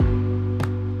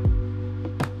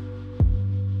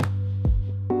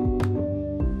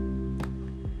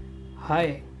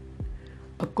Hi,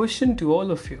 a question to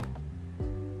all of you.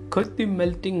 Could the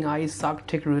melting ice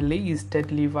Arctic release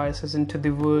deadly viruses into the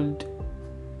world?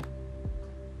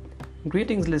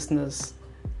 Greetings, listeners.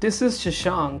 This is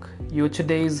Shashank, your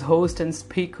today's host and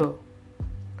speaker.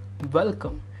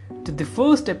 Welcome to the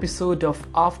first episode of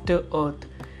After Earth,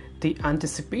 the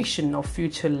anticipation of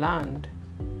future land.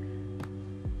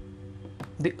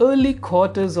 The early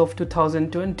quarters of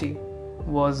 2020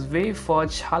 was way far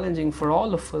challenging for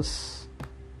all of us.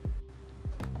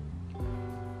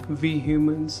 We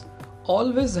humans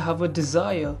always have a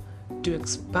desire to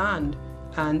expand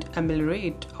and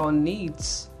ameliorate our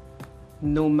needs,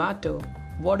 no matter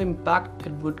what impact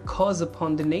it would cause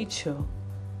upon the nature.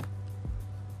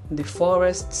 The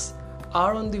forests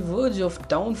are on the verge of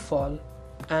downfall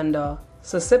and are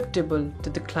susceptible to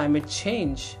the climate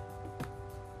change.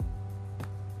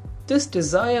 This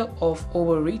desire of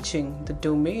overreaching the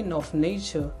domain of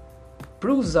nature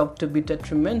proves out to be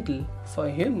detrimental for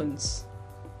humans.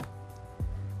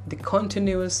 The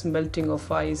continuous melting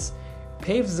of ice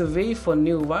paves the way for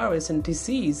new viruses and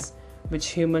disease which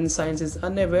human science is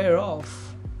unaware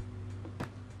of.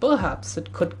 Perhaps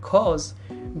it could cause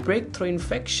breakthrough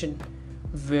infection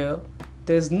where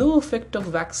there is no effect of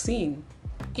vaccine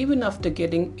even after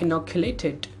getting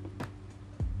inoculated.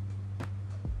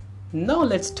 Now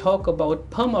let's talk about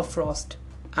permafrost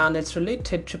and its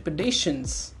related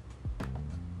trepidations.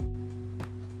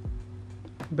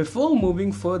 Before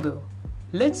moving further,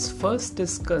 let's first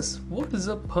discuss what is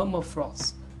a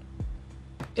permafrost.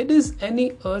 It is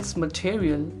any Earth's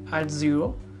material at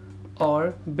 0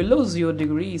 or below 0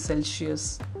 degrees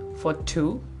Celsius for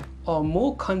 2 or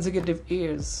more consecutive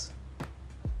years.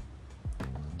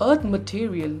 Earth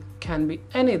material can be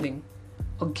anything: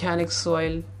 organic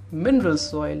soil, mineral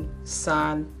soil,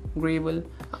 sand, gravel,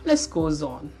 and list goes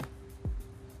on.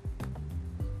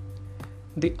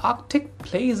 The Arctic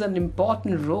plays an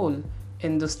important role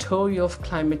in the story of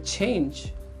climate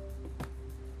change.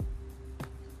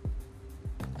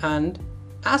 And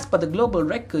as per the global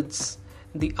records,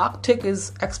 the Arctic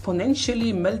is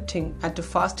exponentially melting at a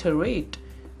faster rate,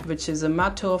 which is a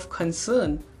matter of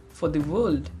concern for the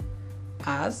world,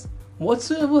 as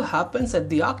whatsoever happens at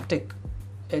the Arctic,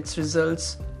 its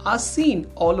results are seen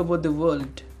all over the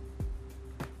world.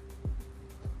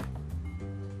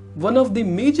 One of the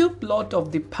major plot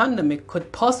of the pandemic could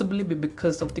possibly be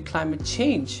because of the climate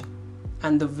change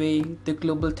and the way the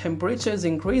global temperature is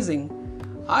increasing.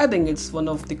 I think it's one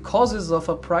of the causes of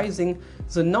uprising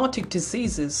zoonotic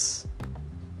diseases.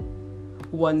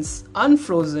 Once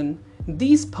unfrozen,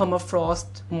 these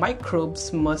permafrost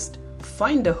microbes must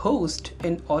find a host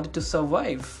in order to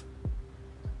survive.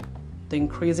 The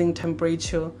increasing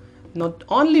temperature not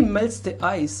only melts the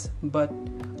ice but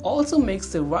also makes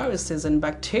the viruses and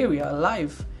bacteria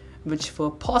alive which were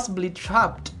possibly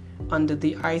trapped under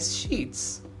the ice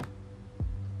sheets.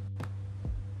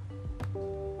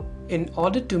 In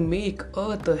order to make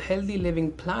Earth a healthy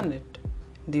living planet,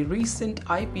 the recent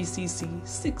IPCC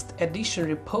 6th edition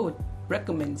report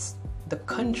recommends the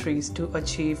countries to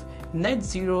achieve net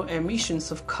zero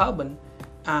emissions of carbon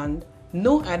and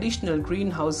no additional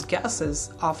greenhouse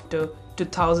gases after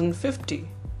 2050.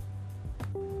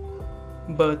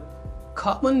 But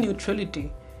carbon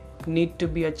neutrality need to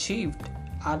be achieved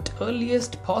at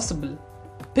earliest possible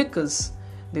because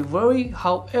the worry,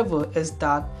 however, is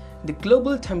that the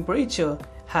global temperature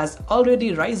has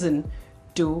already risen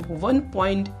to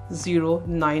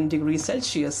 1.09 degrees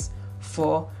Celsius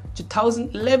for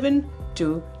 2011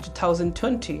 to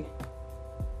 2020.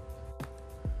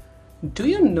 Do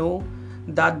you know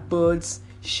that birds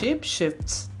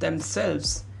shapeshifts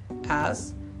themselves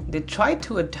as they try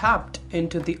to adapt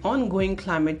into the ongoing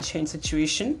climate change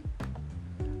situation?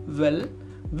 Well,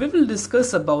 we will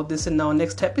discuss about this in our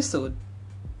next episode.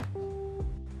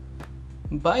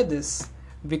 By this,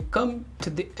 we come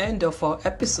to the end of our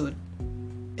episode.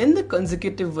 In the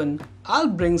consecutive one, I'll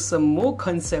bring some more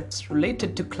concepts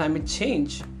related to climate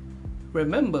change.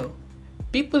 Remember,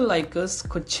 people like us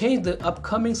could change the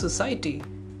upcoming society,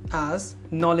 as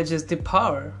knowledge is the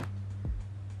power.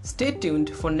 Stay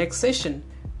tuned for next session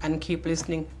and keep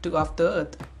listening to After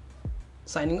Earth.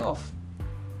 Signing off.